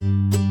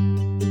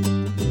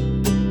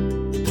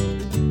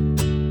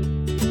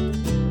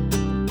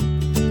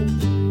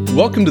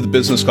Welcome to the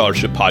Business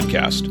Scholarship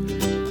Podcast,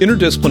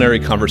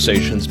 interdisciplinary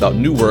conversations about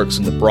new works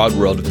in the broad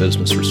world of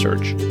business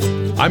research.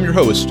 I'm your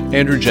host,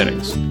 Andrew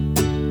Jennings.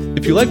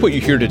 If you like what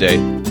you hear today,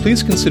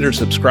 please consider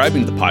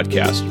subscribing to the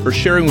podcast or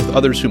sharing with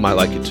others who might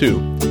like it too.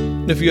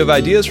 And if you have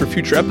ideas for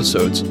future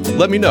episodes,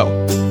 let me know.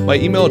 My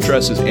email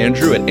address is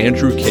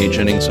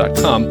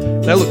andrew@andrewkjennings.com,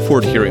 and I look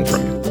forward to hearing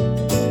from you.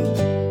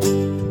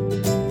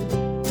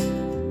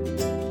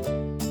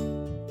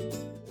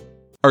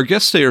 Our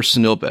guests today are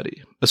Sunil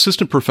Bedi,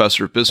 Assistant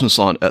Professor of Business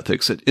Law and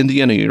Ethics at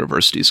Indiana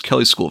University's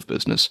Kelley School of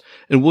Business,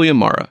 and William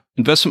Marra,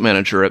 Investment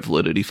Manager at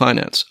Validity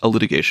Finance, a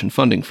litigation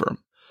funding firm.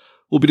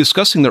 We'll be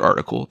discussing their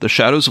article, The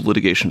Shadows of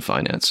Litigation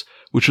Finance,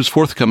 which was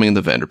forthcoming in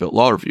the Vanderbilt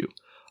Law Review.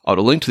 I'll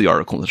link to the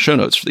article in the show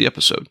notes for the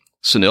episode.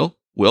 Sunil,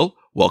 Will,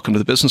 welcome to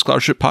the Business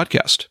Scholarship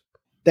Podcast.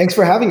 Thanks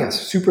for having us.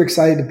 Super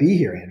excited to be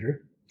here, Andrew.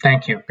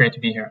 Thank you. Great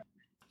to be here.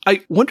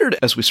 I wondered,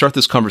 as we start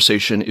this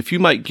conversation, if you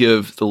might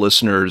give the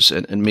listeners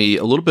and me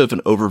a little bit of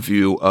an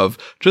overview of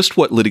just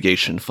what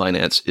litigation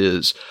finance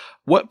is.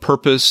 What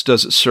purpose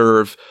does it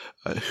serve?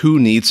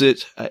 Who needs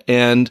it?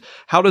 And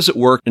how does it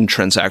work in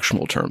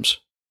transactional terms?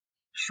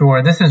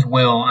 Sure. This is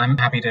Will. I'm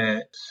happy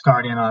to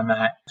start in on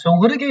that. So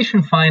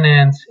litigation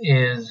finance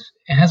it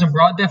has a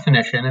broad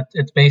definition.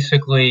 It's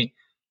basically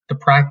the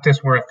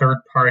practice where a third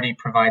party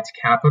provides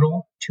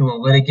capital to a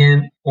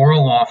litigant or a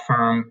law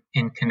firm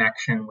in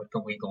connection with the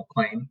legal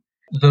claim.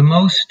 The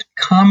most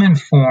common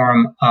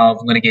form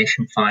of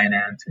litigation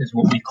finance is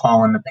what we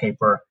call in the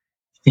paper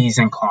fees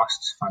and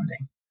costs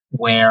funding,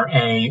 where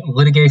a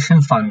litigation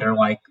funder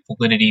like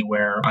Validity,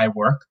 where I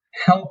work,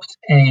 helped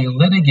a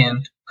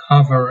litigant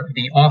cover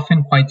the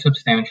often quite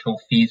substantial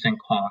fees and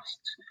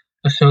costs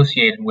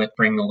associated with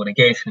bringing the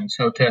litigation.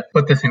 So to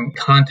put this in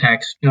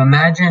context,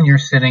 imagine you're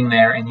sitting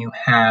there and you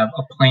have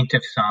a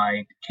plaintiff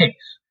side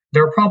case.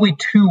 There are probably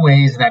two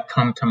ways that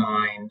come to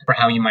mind for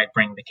how you might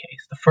bring the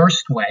case. The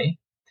first way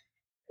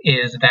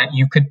is that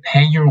you could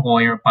pay your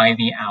lawyer by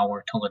the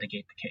hour to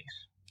litigate the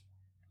case.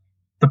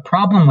 The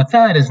problem with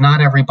that is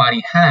not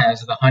everybody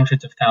has the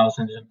hundreds of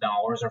thousands of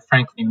dollars or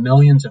frankly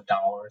millions of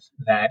dollars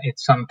that it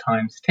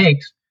sometimes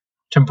takes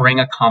to bring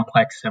a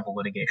complex civil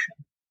litigation.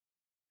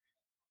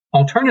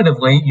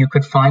 Alternatively, you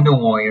could find a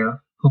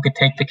lawyer who could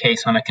take the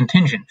case on a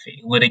contingent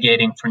fee,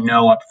 litigating for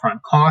no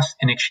upfront cost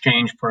in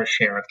exchange for a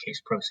share of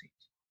case proceeds.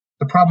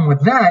 The problem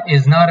with that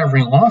is not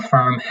every law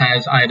firm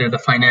has either the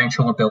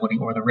financial ability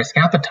or the risk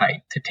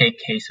appetite to take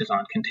cases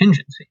on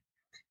contingency.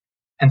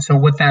 And so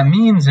what that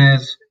means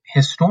is,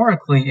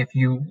 historically, if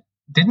you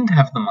didn't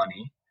have the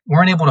money,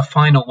 weren't able to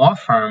find a law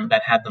firm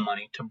that had the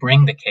money to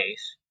bring the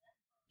case,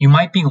 you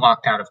might be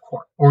locked out of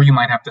court, or you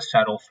might have to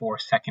settle for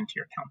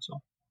second-tier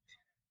counsel.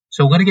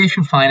 So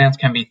litigation finance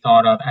can be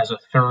thought of as a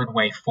third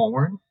way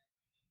forward,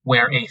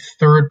 where a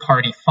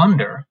third-party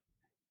funder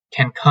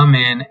can come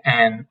in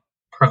and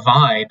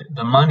provide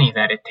the money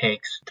that it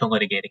takes to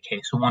litigate a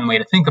case. So one way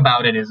to think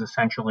about it is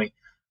essentially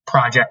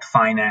project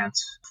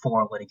finance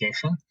for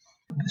litigation.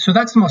 So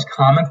that's the most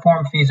common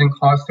form, fees and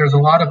costs. There's a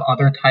lot of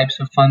other types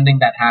of funding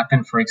that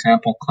happen. For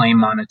example, claim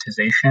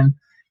monetization.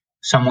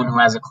 Someone who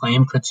has a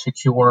claim could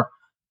secure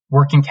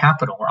working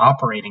capital or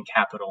operating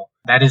capital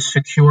that is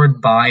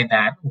secured by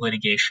that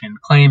litigation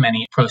claim,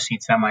 any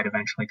proceeds that might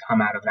eventually come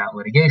out of that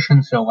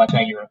litigation. So let's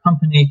say you're a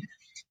company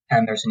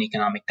and there's an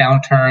economic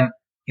downturn,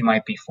 you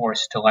might be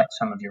forced to let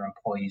some of your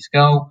employees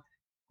go.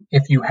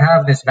 If you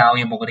have this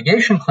valuable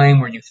litigation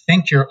claim where you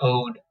think you're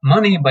owed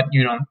money, but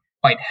you don't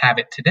quite have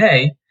it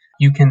today,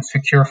 you can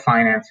secure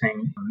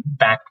financing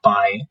backed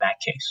by that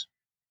case.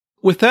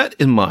 With that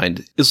in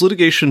mind, is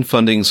litigation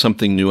funding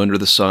something new under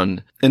the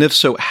sun? And if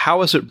so, how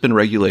has it been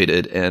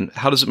regulated and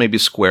how does it maybe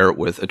square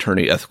with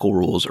attorney ethical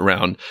rules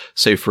around,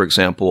 say, for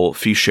example,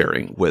 fee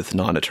sharing with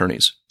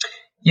non-attorneys?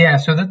 Yeah,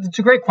 so that's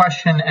a great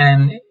question.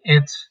 And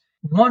it's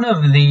one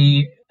of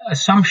the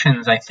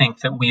assumptions, I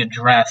think, that we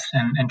address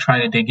and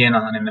try to dig in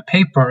on in the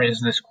paper is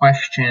this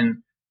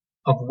question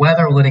of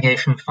whether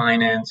litigation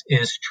finance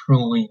is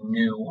truly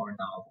new or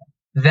novel.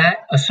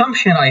 That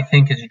assumption, I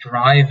think, is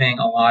driving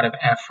a lot of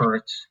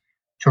efforts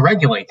to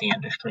regulate the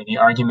industry. The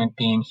argument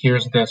being,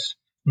 here's this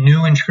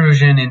new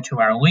intrusion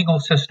into our legal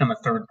system, a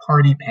third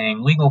party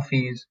paying legal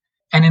fees.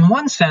 And in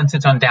one sense,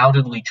 it's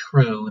undoubtedly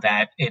true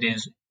that it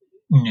is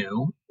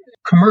new.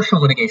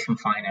 Commercial litigation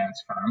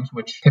finance firms,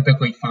 which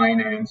typically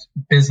finance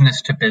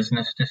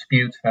business-to-business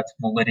disputes, that's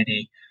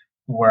Validity,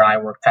 where I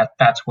work,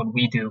 that's what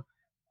we do.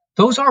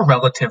 Those are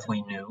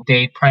relatively new,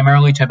 date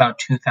primarily to about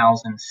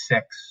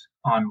 2006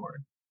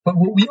 onward. But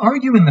what we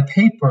argue in the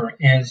paper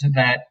is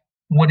that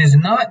what is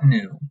not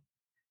new,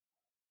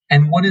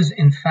 and what is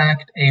in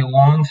fact a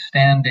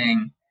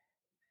long-standing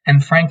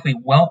and frankly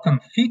welcome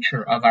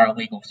feature of our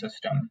legal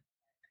system,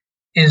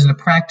 is the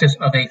practice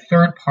of a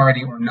third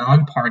party or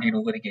non-party to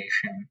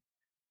litigation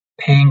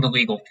paying the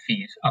legal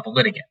fees of a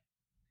litigant.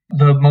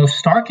 The most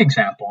stark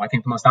example, I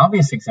think the most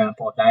obvious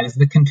example of that is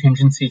the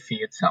contingency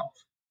fee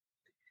itself.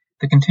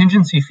 The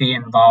contingency fee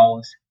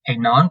involves a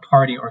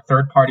non-party or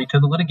third party to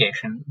the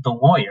litigation, the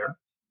lawyer,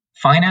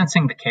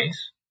 financing the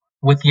case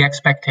with the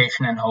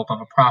expectation and hope of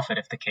a profit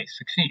if the case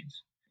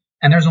succeeds.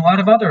 And there's a lot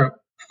of other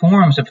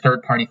forms of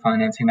third-party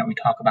financing that we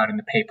talk about in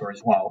the paper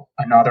as well.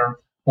 Another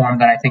form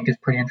that I think is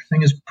pretty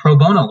interesting is pro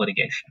bono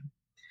litigation.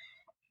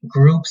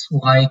 Groups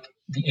like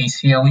the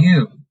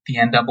ACLU, the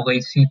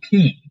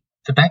NAACP,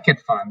 the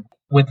Beckett Fund,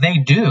 what they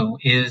do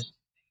is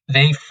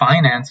they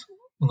finance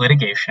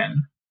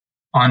litigation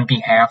on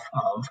behalf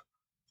of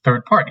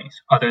third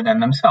parties other than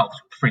themselves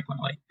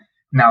frequently.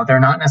 Now, they're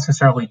not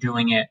necessarily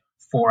doing it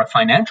for a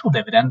financial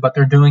dividend, but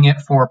they're doing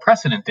it for a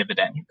precedent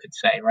dividend, you could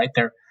say, right?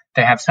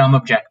 They have some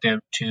objective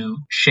to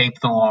shape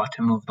the law,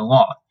 to move the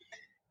law.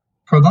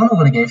 Pro bono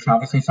litigation,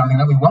 obviously, is something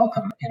that we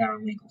welcome in our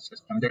legal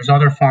system. There's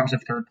other forms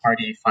of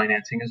third-party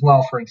financing as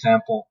well. For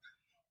example,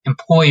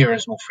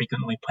 employers will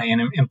frequently pay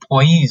an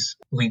employee's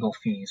legal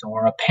fees,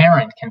 or a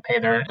parent can pay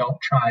their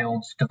adult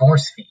child's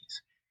divorce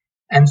fees.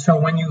 And so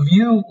when you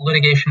view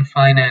litigation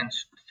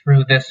finance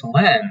through this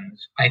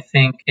lens, I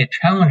think it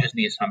challenges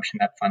the assumption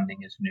that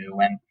funding is new.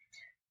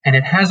 And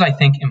it has, I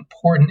think,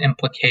 important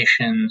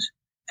implications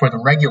for the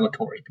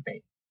regulatory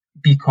debate,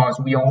 because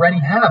we already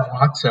have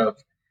lots of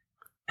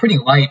pretty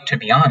light, to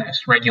be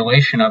honest,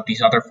 regulation of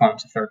these other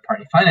forms of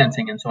third-party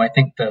financing. And so I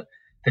think the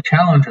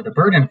challenge or the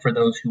burden for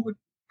those who would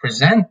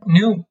present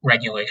new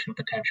regulation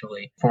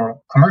potentially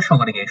for commercial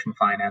litigation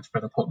finance, for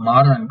the quote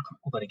modern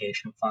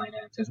litigation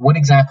finance, is what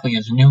exactly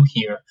is new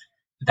here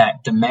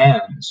that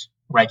demands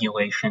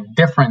regulation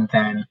different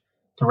than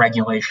the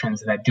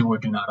regulations that do or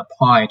do not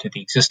apply to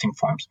the existing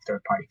forms of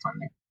third-party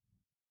funding.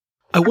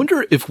 I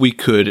wonder if we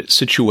could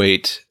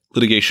situate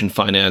litigation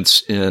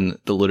finance in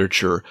the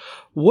literature.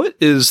 What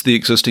is the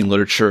existing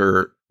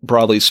literature,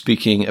 broadly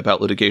speaking,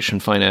 about litigation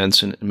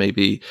finance, and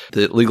maybe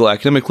the legal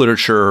academic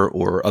literature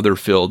or other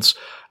fields?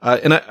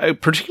 And I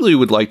particularly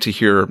would like to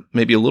hear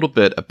maybe a little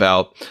bit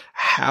about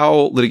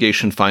how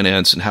litigation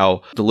finance and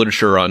how the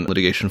literature on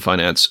litigation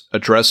finance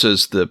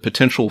addresses the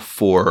potential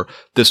for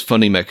this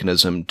funding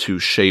mechanism to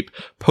shape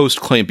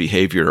post-claim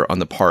behavior on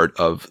the part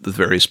of the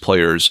various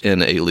players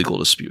in a legal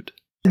dispute.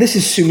 This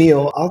is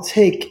Sunil. I'll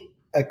take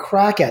a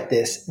crack at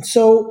this.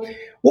 So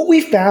what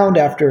we found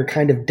after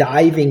kind of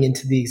diving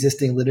into the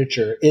existing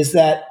literature is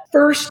that,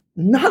 first,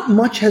 not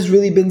much has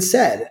really been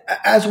said.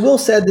 As Will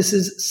said, this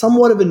is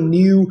somewhat of a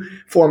new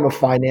form of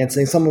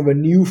financing, some of a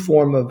new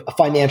form of a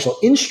financial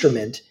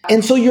instrument.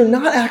 And so you're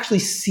not actually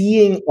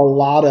seeing a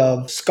lot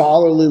of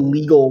scholarly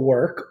legal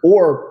work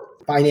or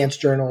finance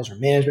journals or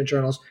management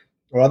journals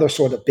or other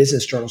sort of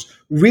business journals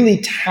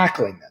really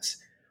tackling this.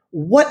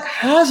 What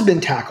has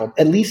been tackled,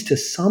 at least to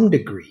some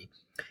degree,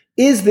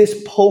 is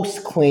this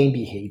post-claim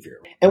behavior.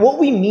 And what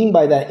we mean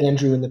by that,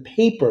 Andrew, in the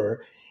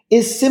paper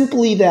is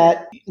simply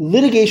that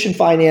litigation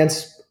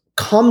finance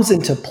comes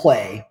into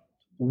play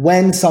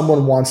when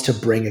someone wants to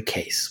bring a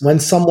case, when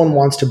someone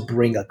wants to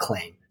bring a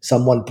claim,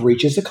 someone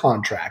breaches a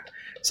contract,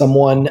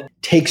 someone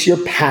takes your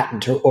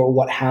patent or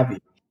what have you.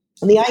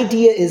 And the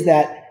idea is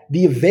that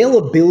the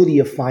availability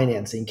of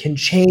financing can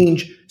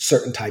change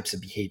certain types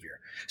of behavior.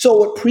 So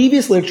what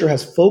previous literature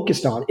has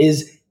focused on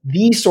is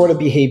these sort of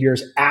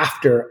behaviors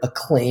after a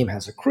claim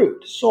has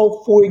accrued.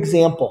 So, for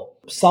example,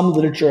 some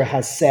literature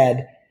has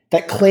said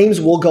that claims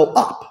will go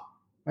up,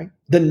 right?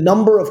 The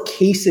number of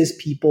cases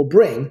people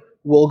bring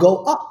will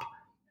go up.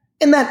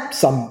 And that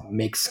some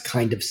makes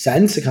kind of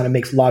sense. It kind of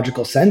makes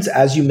logical sense.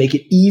 As you make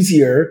it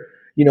easier,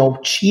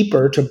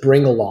 cheaper to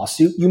bring a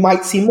lawsuit, you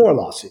might see more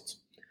lawsuits.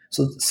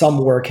 So some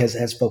work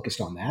has focused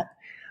on that.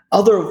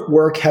 Other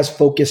work has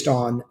focused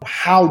on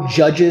how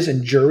judges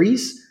and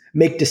juries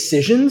make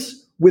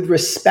decisions with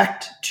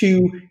respect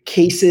to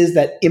cases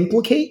that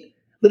implicate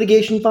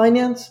litigation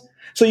finance.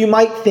 So you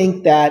might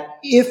think that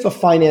if a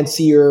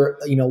financier,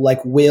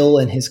 like Will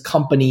and his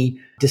company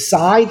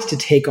decides to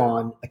take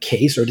on a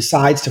case or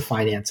decides to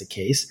finance a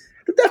case,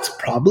 that's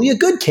probably a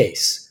good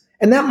case.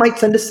 And that might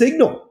send a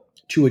signal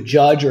to a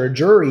judge or a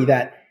jury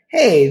that,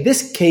 hey,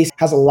 this case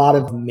has a lot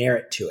of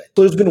merit to it.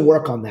 So there's been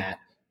work on that.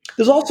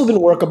 There's also been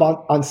work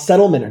on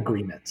settlement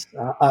agreements.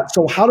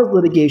 So how does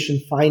litigation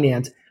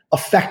finance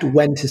affect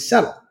when to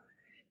settle?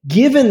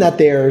 Given that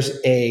there's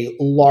a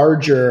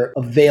larger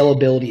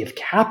availability of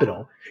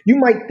capital, you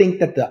might think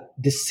that the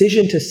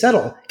decision to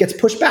settle gets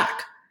pushed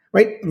back,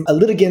 right?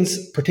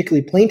 Litigants,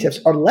 particularly plaintiffs,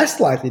 are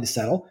less likely to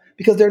settle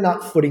because they're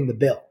not footing the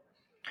bill.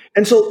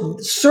 And so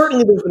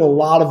certainly there's been a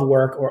lot of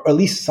work, or at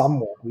least some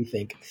work, we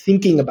think,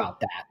 thinking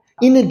about that.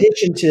 In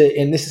addition to,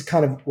 and this is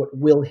kind of what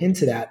Will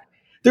hinted at,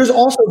 there's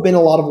also been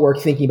a lot of work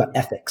thinking about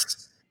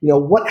ethics.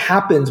 What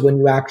happens when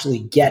you actually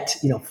get,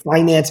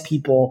 finance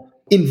people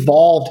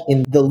involved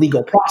in the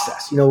legal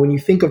process? When you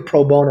think of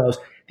pro bonos,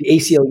 the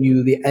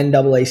ACLU, the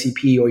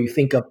NAACP, or you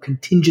think of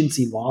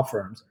contingency law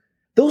firms,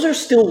 those are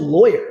still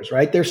lawyers,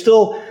 right? They're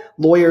still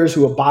lawyers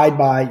who abide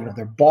by,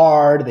 they're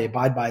barred, they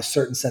abide by a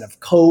certain set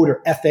of code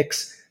or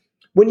ethics.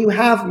 When you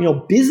have,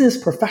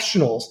 business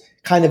professionals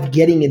kind of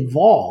getting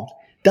involved,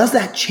 does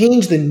that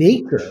change the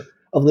nature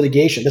of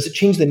litigation? Does it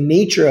change the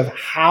nature of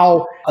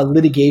how a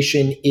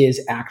litigation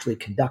is actually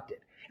conducted?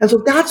 And so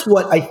that's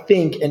what I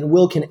think, and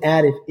Will can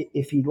add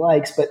if he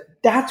likes, but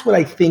that's what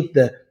I think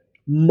the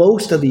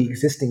most of the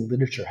existing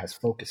literature has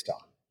focused on.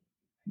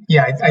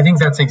 Yeah, I think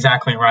that's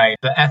exactly right.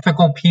 The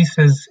ethical piece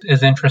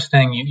is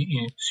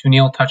interesting.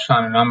 Sunil touched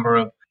on a number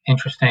of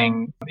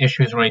interesting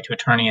issues related to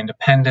attorney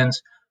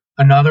independence.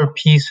 Another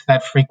piece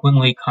that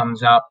frequently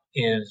comes up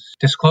is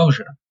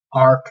disclosure.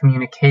 Are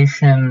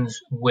communications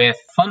with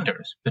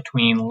funders,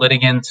 between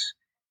litigants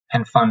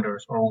and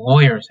funders, or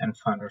lawyers and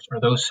funders, are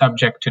those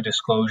subject to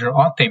disclosure?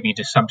 Ought they be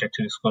subject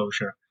to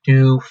disclosure?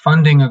 Do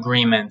funding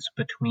agreements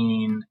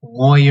between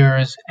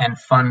lawyers and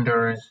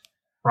funders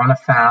run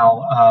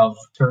afoul of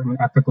certain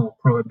ethical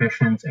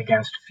prohibitions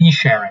against fee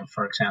sharing,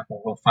 for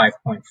example, Rule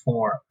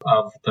 5.4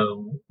 of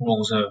the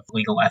Rules of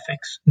Legal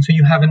Ethics? And so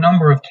you have a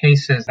number of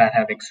cases that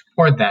have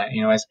explored that,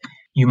 as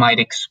you might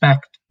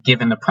expect,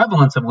 given the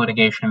prevalence of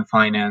litigation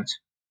finance.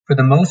 For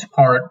the most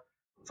part,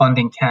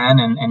 funding can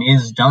and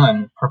is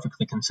done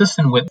perfectly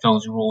consistent with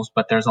those rules,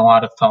 but there's a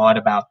lot of thought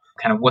about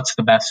kind of what's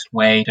the best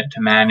way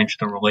to manage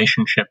the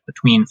relationship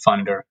between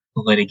funder,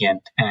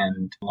 litigant,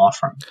 and law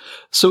firm.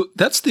 So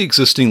that's the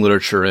existing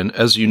literature. And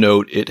as you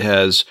note, it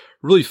has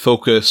really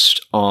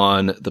focused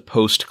on the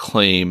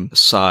post-claim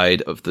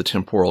side of the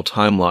temporal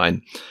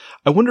timeline.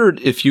 I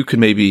wondered if you could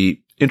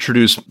maybe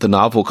introduce the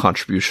novel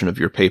contribution of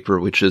your paper,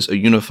 which is a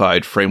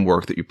unified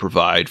framework that you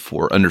provide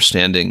for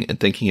understanding and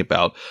thinking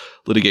about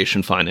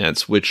litigation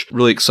finance, which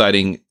really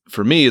exciting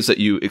for me is that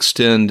you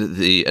extend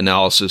the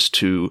analysis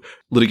to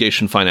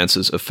litigation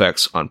finance's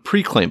effects on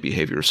pre-claim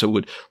behavior. So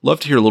would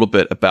love to hear a little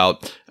bit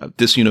about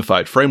this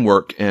unified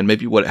framework and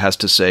maybe what it has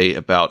to say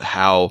about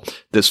how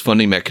this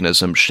funding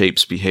mechanism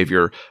shapes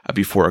behavior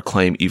before a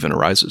claim even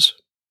arises.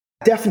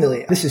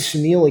 Definitely. This is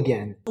Sunil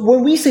again.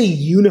 When we say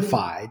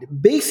unified,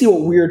 basically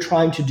what we're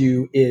trying to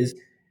do is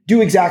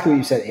do exactly what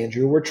you said,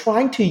 Andrew. We're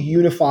trying to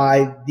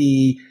unify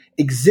the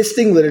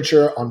existing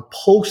literature on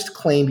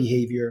post-claim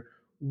behavior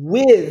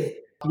with,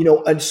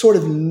 a sort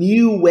of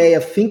new way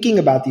of thinking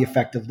about the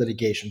effect of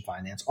litigation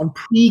finance on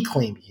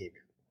pre-claim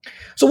behavior.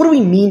 So what do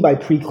we mean by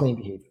pre-claim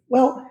behavior?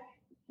 Well,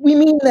 we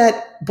mean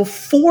that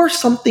before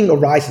something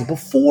arises,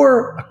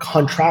 before a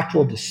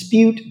contractual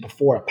dispute,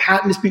 before a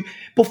patent dispute,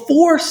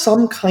 before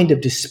some kind of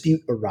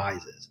dispute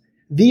arises,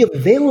 the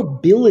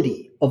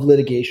availability of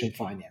litigation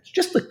finance,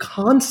 just the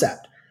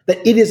concept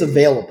that it is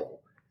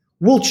available,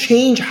 will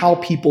change how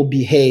people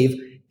behave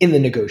in the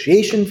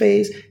negotiation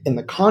phase, in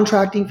the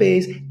contracting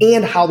phase,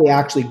 and how they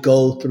actually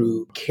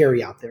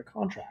carry out their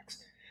contracts.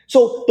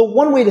 So the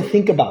one way to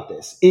think about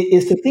this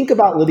is to think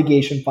about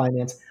litigation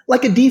finance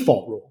like a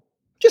default rule.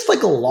 Just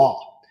like a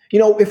law.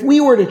 If we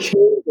were to change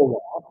the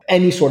law,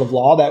 any sort of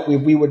law, that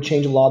we would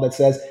change a law that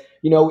says,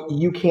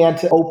 you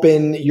can't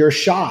open your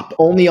shop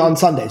only on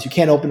Sundays. You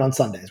can't open on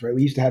Sundays, right?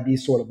 We used to have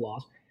these sort of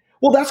laws.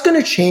 Well, that's going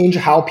to change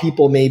how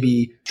people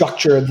maybe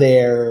structure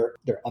their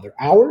other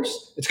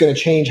hours. It's going to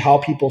change how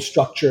people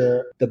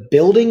structure the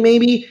building,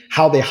 maybe,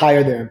 how they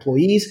hire their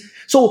employees.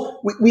 So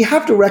we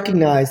have to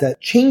recognize that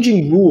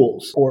changing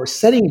rules or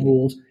setting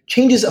rules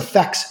changes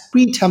effects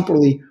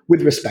pre-temporally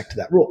with respect to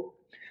that rule.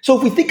 So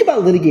if we think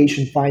about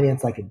litigation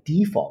finance like a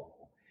default,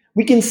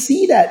 we can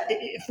see that,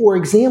 for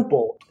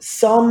example,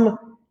 some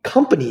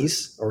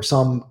companies or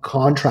some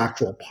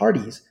contractual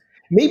parties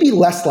may be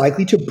less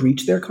likely to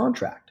breach their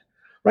contract,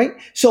 right?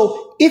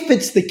 So if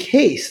it's the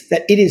case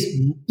that it is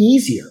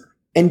easier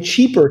and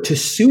cheaper to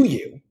sue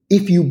you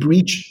if you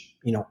breach,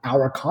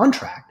 our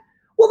contract,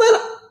 well,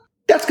 then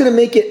that's going to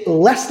make it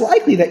less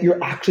likely that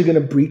you're actually going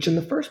to breach in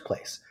the first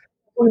place.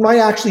 We might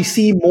actually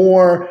see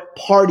more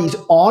parties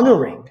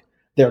honoring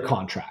their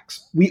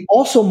contracts. We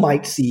also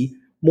might see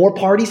more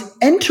parties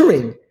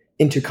entering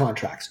into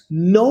contracts,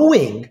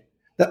 knowing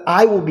that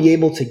I will be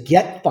able to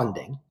get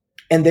funding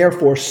and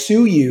therefore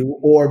sue you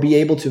or be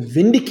able to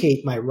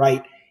vindicate my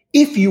right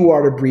if you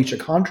are to breach a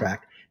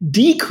contract,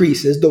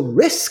 decreases the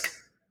risk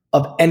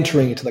of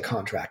entering into the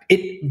contract.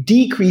 It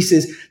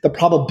decreases the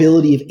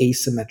probability of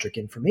asymmetric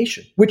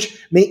information,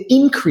 which may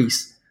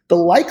increase the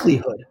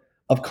likelihood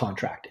of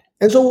contracting.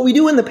 And so what we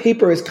do in the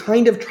paper is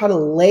kind of try to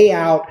lay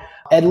out,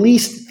 at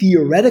least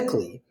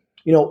theoretically,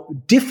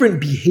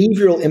 different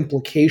behavioral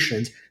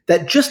implications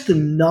that just the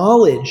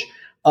knowledge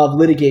of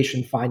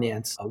litigation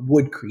finance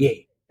would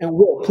create. And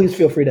Will, please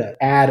feel free to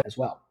add as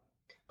well.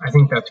 I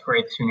think that's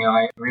great, Sunil.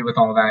 I agree with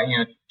all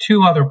that.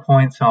 Two other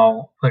points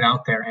I'll put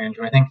out there,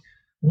 Andrew. I think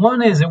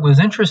one is it was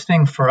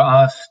interesting for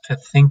us to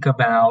think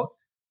about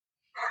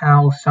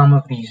how some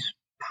of these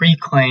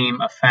pre-claim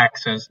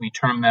effects, as we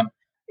term them,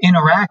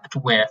 interact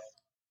with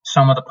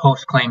some of the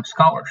post-claim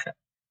scholarship.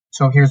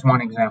 So here's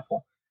one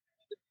example.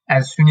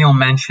 As Sunil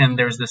mentioned,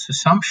 there's this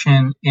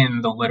assumption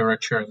in the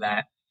literature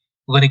that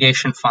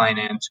litigation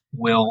finance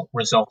will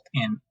result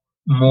in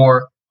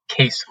more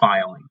case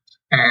filings.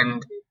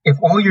 And if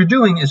all you're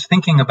doing is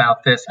thinking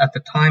about this at the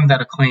time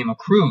that a claim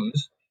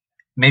accrues,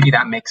 maybe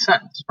that makes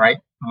sense, right?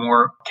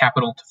 More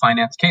capital to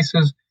finance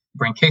cases,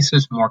 bring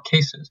cases, more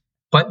cases.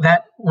 But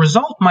that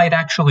result might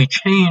actually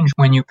change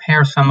when you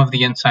pair some of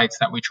the insights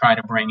that we try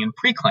to bring in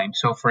pre-claim.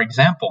 So for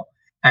example,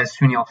 as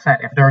Sunil said,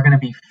 if there are going to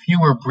be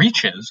fewer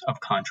breaches of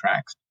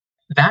contracts,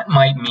 that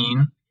might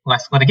mean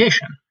less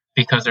litigation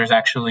because there's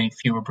actually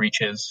fewer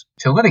breaches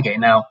to litigate.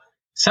 Now,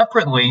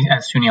 Separately,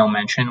 as Sunil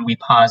mentioned, we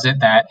posit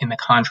that in the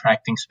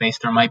contracting space,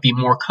 there might be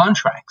more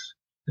contracts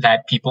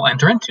that people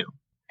enter into.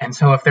 And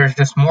so if there's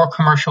just more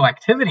commercial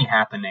activity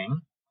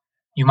happening,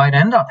 you might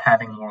end up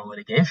having more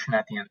litigation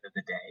at the end of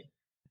the day.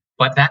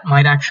 But that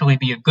might actually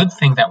be a good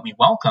thing that we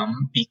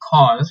welcome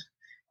because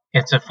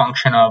it's a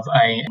function of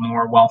a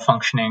more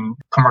well-functioning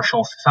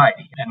commercial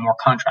society and more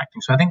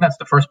contracting. So I think that's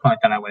the first point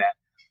that I would add.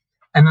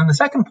 And then the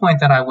second point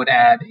that I would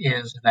add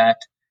is that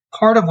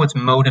part of what's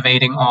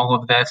motivating all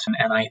of this,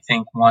 and I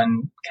think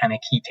one kind of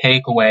key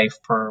takeaway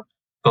for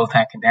both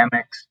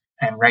academics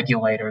and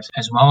regulators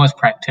as well as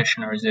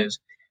practitioners is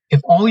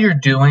if all you're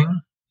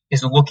doing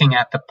is looking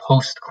at the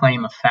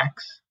post-claim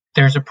effects,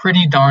 there's a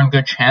pretty darn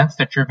good chance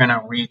that you're going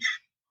to reach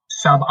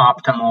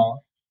suboptimal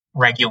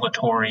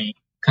regulatory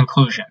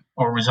conclusion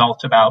or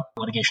results about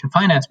litigation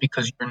finance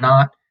because you're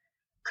not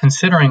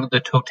considering the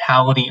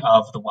totality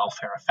of the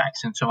welfare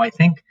effects. And so I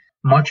think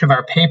much of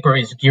our paper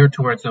is geared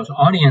towards those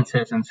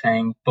audiences and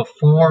saying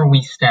before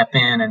we step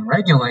in and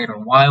regulate or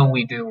while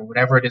we do or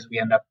whatever it is we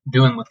end up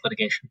doing with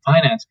litigation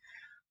finance,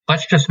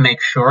 let's just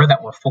make sure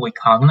that we're fully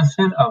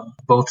cognizant of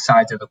both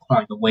sides of the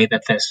coin, the way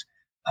that this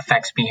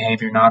affects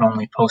behavior, not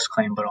only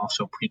post-claim, but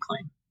also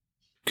pre-claim.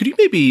 Could you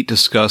maybe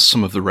discuss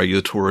some of the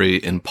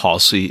regulatory and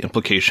policy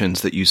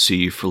implications that you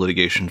see for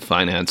litigation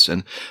finance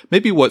and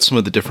maybe what some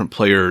of the different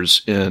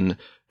players in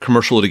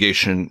commercial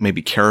litigation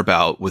maybe care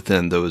about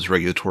within those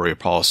regulatory or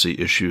policy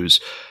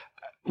issues?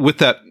 With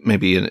that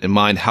maybe in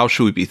mind, how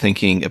should we be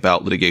thinking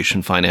about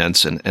litigation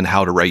finance and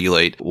how to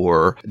regulate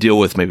or deal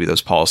with maybe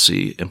those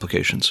policy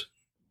implications?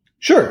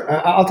 Sure.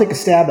 I'll take a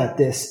stab at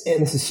this.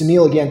 And this is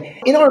Sunil again.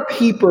 In our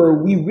paper,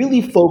 we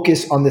really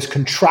focus on this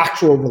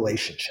contractual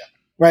relationship,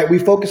 right? We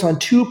focus on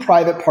two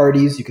private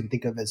parties, you can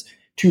think of as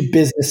two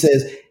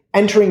businesses,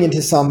 entering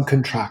into some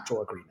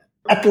contractual agreement.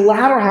 At the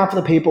latter half of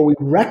the paper, we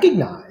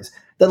recognize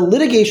that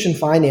litigation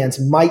finance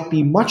might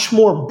be much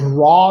more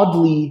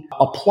broadly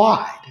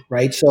applied,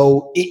 right?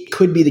 So it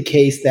could be the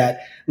case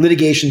that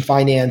litigation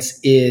finance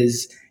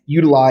is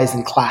utilized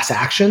in class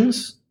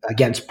actions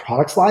against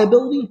products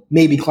liability,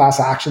 maybe class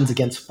actions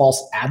against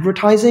false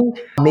advertising,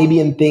 maybe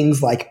in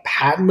things like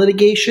patent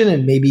litigation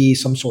and maybe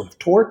some sort of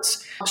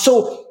torts.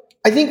 So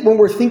I think when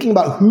we're thinking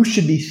about who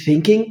should be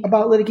thinking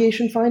about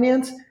litigation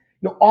finance,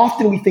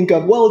 often we think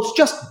of, well, it's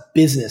just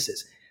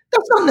businesses.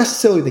 That's not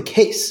necessarily the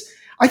case.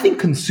 I think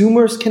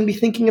consumers can be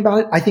thinking about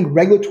it. I think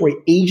regulatory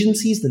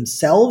agencies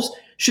themselves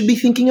should be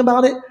thinking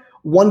about it.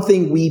 One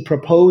thing we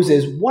propose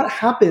is what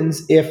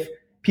happens if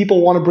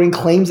people want to bring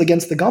claims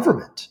against the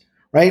government?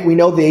 Right? We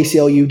know the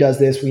ACLU does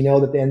this. We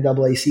know that the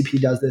NAACP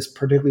does this,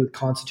 particularly with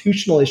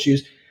constitutional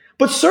issues.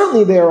 But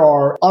certainly there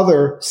are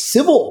other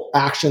civil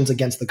actions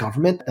against the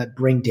government that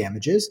bring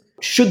damages.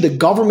 Should the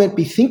government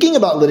be thinking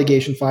about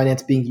litigation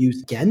finance being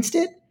used against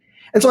it?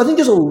 And so I think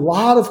there's a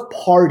lot of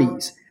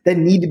parties that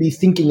need to be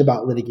thinking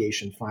about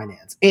litigation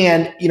finance.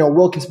 And,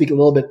 Will can speak a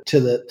little bit to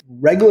the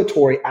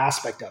regulatory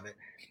aspect of it.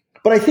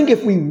 But I think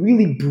if we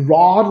really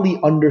broadly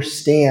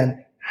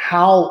understand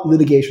how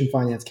litigation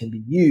finance can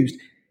be used,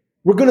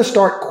 we're going to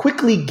start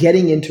quickly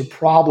getting into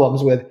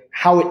problems with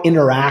how it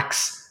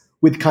interacts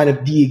with kind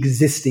of the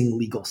existing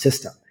legal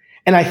system.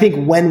 And I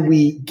think when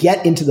we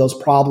get into those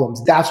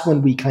problems, that's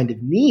when we kind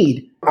of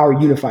need our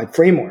unified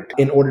framework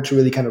in order to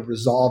really kind of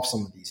resolve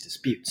some of these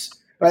disputes.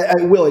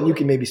 I will, and you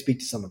can maybe speak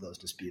to some of those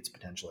disputes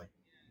potentially.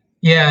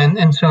 Yeah,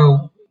 and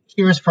so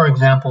here's, for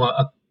example,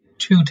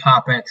 two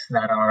topics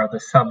that are the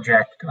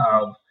subject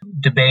of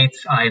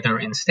debates either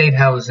in state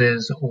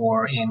houses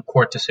or in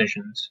court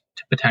decisions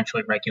to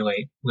potentially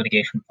regulate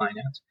litigation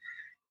finance: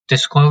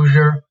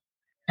 disclosure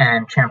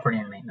and champerty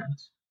and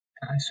maintenance.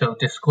 So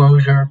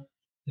disclosure,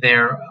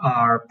 there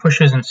are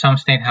pushes in some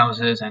state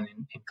houses and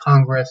in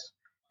Congress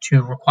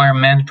to require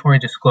mandatory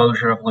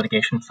disclosure of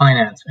litigation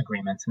finance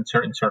agreements in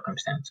certain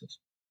circumstances.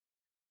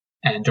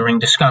 And during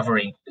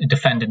discovery,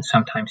 defendants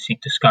sometimes seek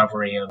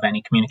discovery of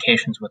any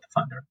communications with the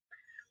funder.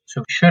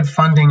 So should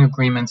funding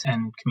agreements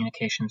and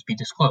communications be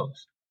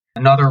disclosed?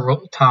 Another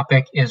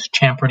topic is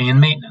champerty and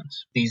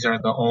maintenance. These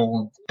are the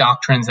old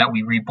doctrines that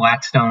we read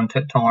Blackstone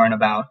to learn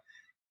about.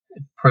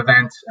 It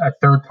prevents a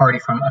third party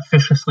from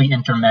officiously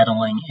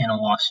intermeddling in a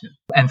lawsuit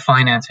and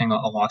financing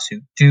a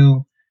lawsuit.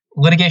 Do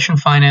litigation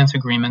finance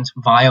agreements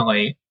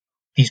violate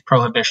these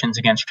prohibitions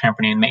against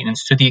champerty and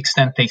maintenance to the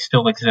extent they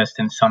still exist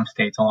in some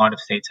states? A lot of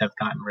states have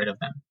gotten rid of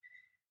them.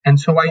 And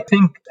so I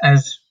think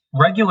as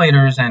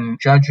regulators and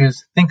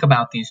judges think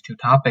about these two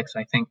topics,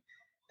 I think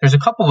there's a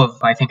couple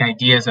of,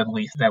 ideas at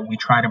least that we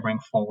try to bring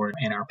forward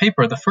in our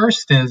paper. The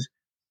first is,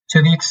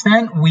 to the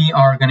extent we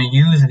are going to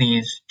use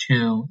these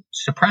to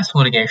suppress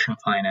litigation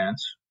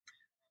finance,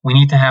 we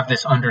need to have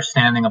this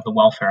understanding of the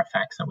welfare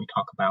effects that we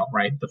talk about,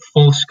 right? The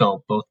full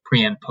scope, both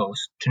pre and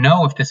post, to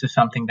know if this is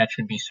something that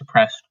should be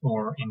suppressed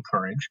or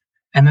encouraged.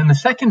 And then the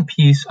second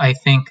piece, I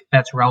think,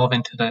 that's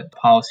relevant to the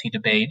policy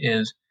debate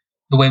is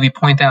the way we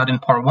point out in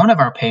part one of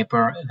our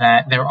paper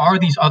that there are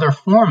these other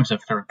forms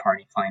of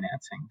third-party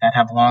financing that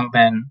have long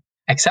been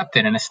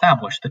accepted and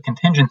established, the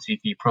contingency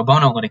fee, pro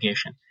bono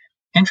litigation.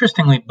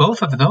 Interestingly,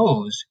 both of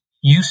those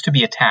used to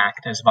be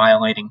attacked as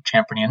violating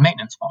Champernian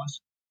maintenance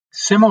laws.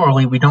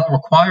 Similarly, we don't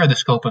require the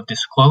scope of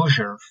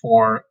disclosure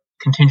for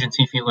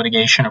contingency fee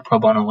litigation or pro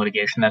bono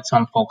litigation that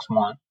some folks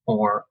want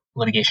for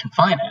litigation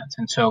finance.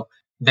 And so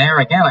there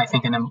again, I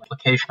think an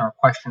implication or a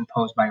question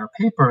posed by our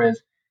paper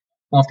is,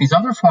 well, if these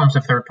other forms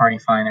of third-party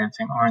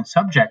financing aren't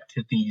subject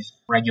to these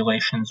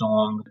regulations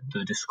along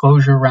the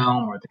disclosure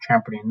realm or the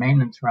Champernian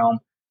maintenance realm,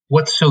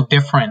 what's so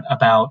different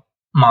about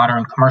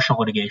modern commercial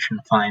litigation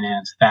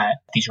finance that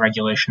these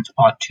regulations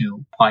ought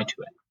to apply to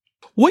it?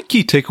 What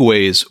key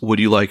takeaways would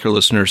you like our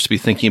listeners to be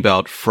thinking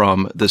about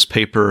from this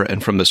paper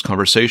and from this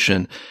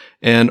conversation?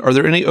 And are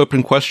there any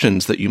open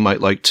questions that you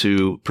might like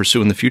to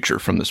pursue in the future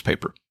from this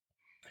paper?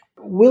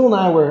 Will and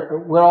I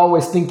we're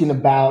always thinking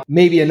about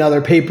maybe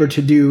another paper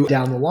to do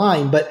down the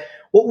line, but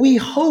what we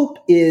hope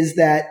is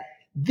that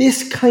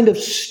this kind of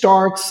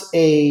starts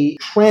a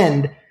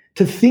trend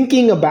to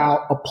thinking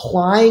about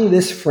applying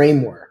this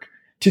framework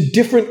to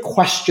different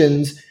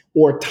questions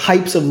or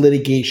types of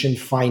litigation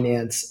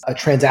finance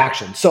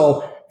transactions.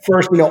 So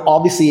first,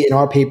 obviously in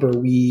our paper,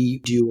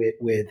 we do it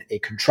with a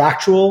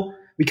contractual.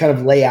 We kind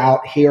of lay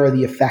out, here are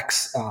the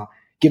effects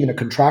given a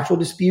contractual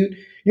dispute.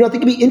 I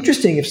think it'd be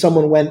interesting if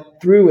someone went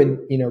through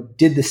and,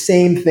 did the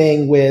same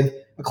thing with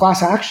a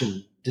class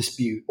action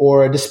dispute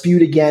or a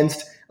dispute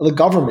against the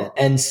government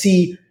and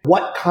see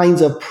what kinds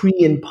of pre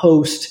and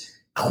post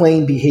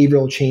claim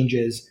behavioral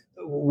changes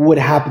would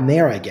happen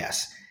there, I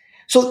guess.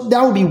 So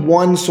that would be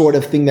one sort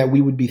of thing that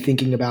we would be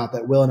thinking about,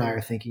 that Will and I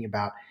are thinking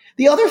about.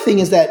 The other thing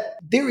is that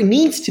there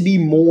needs to be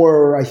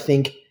more, I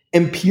think,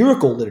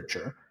 empirical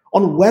literature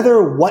on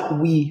whether what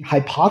we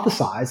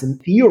hypothesize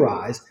and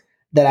theorize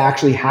that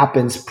actually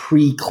happens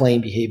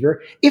pre-claim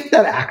behavior, if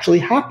that actually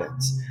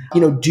happens.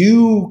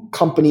 Do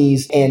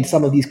companies and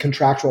some of these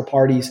contractual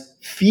parties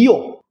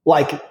feel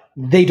like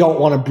they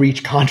don't want to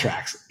breach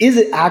contracts? Is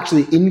it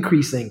actually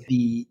increasing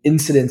the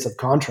incidence of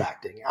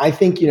contracting? I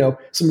think,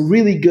 some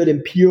really good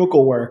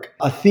empirical work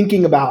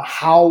thinking about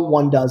how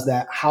one does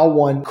that, how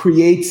one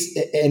creates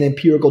an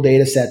empirical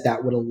data set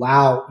that would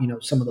allow,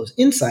 some of those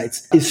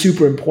insights is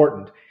super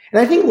important.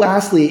 And I think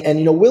lastly,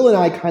 and, Will and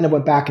I kind of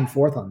went back and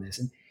forth on this,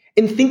 and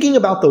in thinking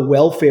about the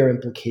welfare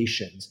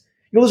implications,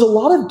 there's a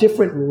lot of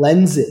different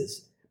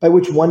lenses by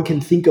which one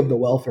can think of the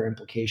welfare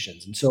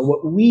implications. And so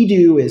what we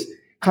do is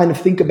kind of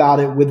think about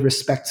it with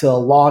respect to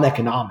law and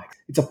economics.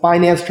 It's a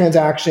finance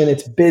transaction,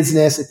 it's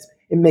business,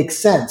 it makes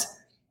sense.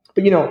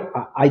 But,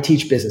 I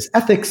teach business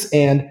ethics,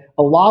 and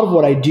a lot of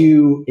what I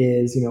do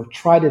is,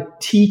 try to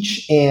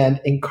teach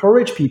and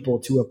encourage people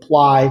to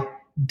apply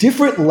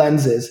different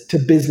lenses to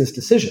business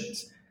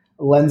decisions.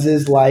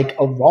 Lenses like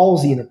a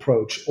Rawlsian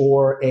approach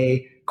or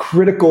a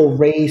critical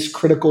race,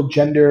 critical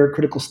gender,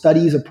 critical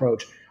studies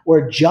approach, or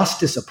a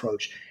justice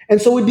approach.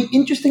 And so it would be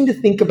interesting to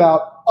think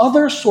about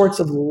other sorts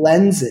of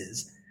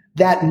lenses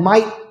that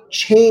might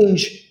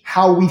change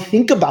how we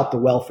think about the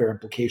welfare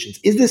implications.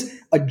 Is this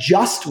a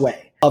just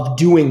way of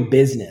doing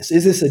business?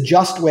 Is this a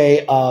just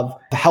way of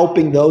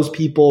helping those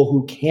people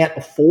who can't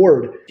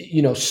afford,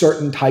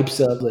 certain types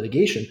of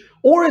litigation?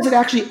 Or is it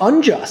actually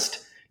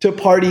unjust to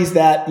parties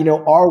that,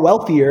 are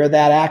wealthier,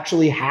 that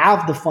actually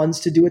have the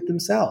funds to do it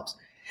themselves?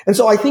 And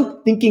so I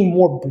think thinking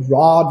more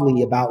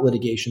broadly about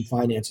litigation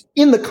finance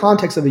in the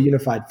context of a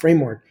unified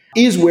framework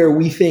is where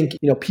we think,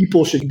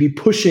 people should be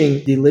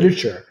pushing the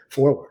literature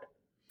forward.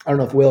 I don't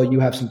know if, Will,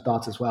 you have some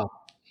thoughts as well.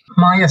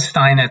 Maya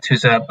Steinitz,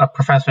 who's a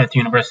professor at the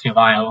University of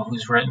Iowa,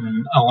 who's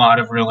written a lot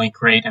of really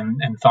great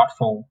and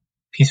thoughtful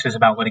pieces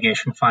about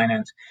litigation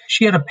finance.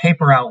 She had a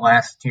paper out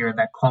last year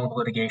that called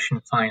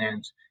Litigation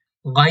Finance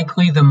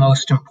likely the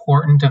most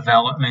important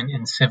development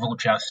in civil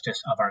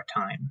justice of our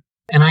time.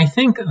 And I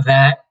think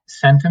that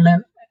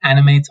sentiment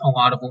animates a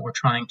lot of what we're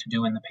trying to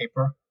do in the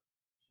paper,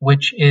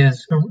 which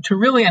is to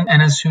really, and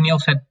as Sunil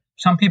said,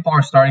 some people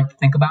are starting to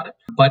think about it,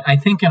 but I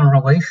think in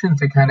relation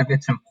to kind of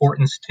its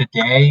importance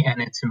today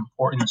and its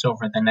importance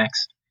over the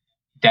next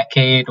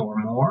decade or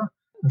more,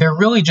 there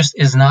really just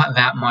is not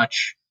that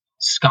much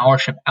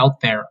scholarship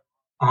out there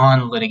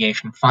on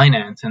litigation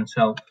finance. And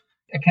so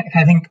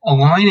I think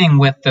aligning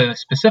with the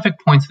specific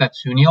points that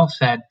Sunil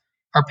said,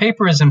 our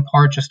paper is in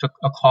part just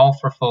a call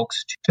for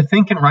folks to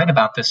think and write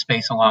about this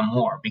space a lot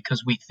more,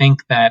 because we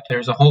think that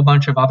there's a whole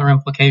bunch of other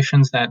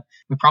implications that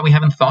we probably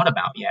haven't thought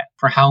about yet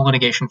for how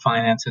litigation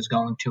finance is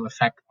going to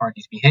affect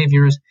parties'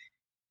 behaviors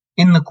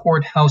in the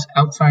courthouse,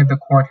 outside the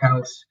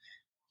courthouse,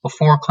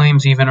 before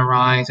claims even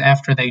arise,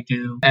 after they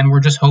do. And we're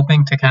just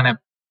hoping to kind of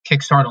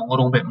kickstart a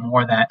little bit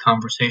more of that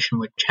conversation,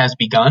 which has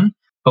begun,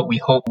 but we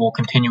hope will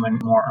continue in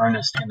more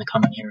earnest in the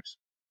coming years.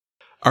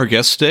 Our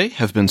guests today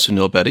have been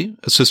Sunil Bedi,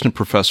 Assistant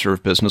Professor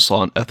of Business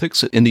Law and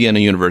Ethics at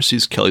Indiana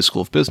University's Kelley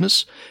School of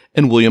Business,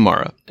 and William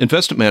Marra,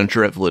 Investment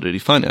Manager at Validity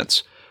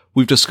Finance.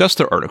 We've discussed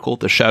their article,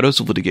 The Shadows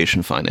of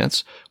Litigation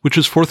Finance, which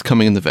is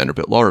forthcoming in the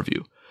Vanderbilt Law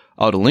Review.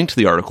 I'll add a link to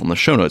the article in the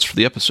show notes for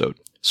the episode.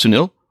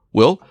 Sunil,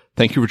 Will,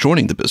 thank you for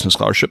joining the Business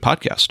Scholarship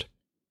Podcast.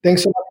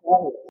 Thanks so much for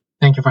having us.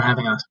 Thank you for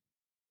having us.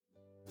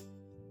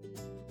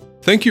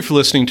 Thank you for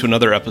listening to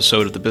another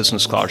episode of the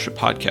Business Scholarship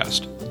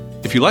Podcast.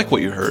 If you like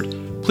what you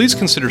heard, Please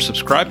consider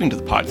subscribing to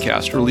the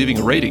podcast or leaving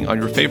a rating on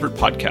your favorite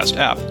podcast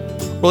app,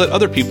 or let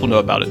other people know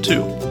about it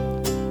too.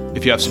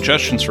 If you have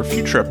suggestions for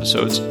future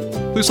episodes,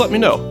 please let me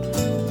know.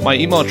 My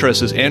email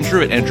address is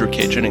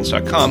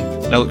andrew@andrewkjennings.com,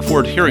 and I look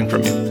forward to hearing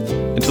from you.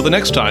 Until the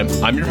next time,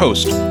 I'm your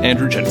host,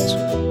 Andrew Jennings.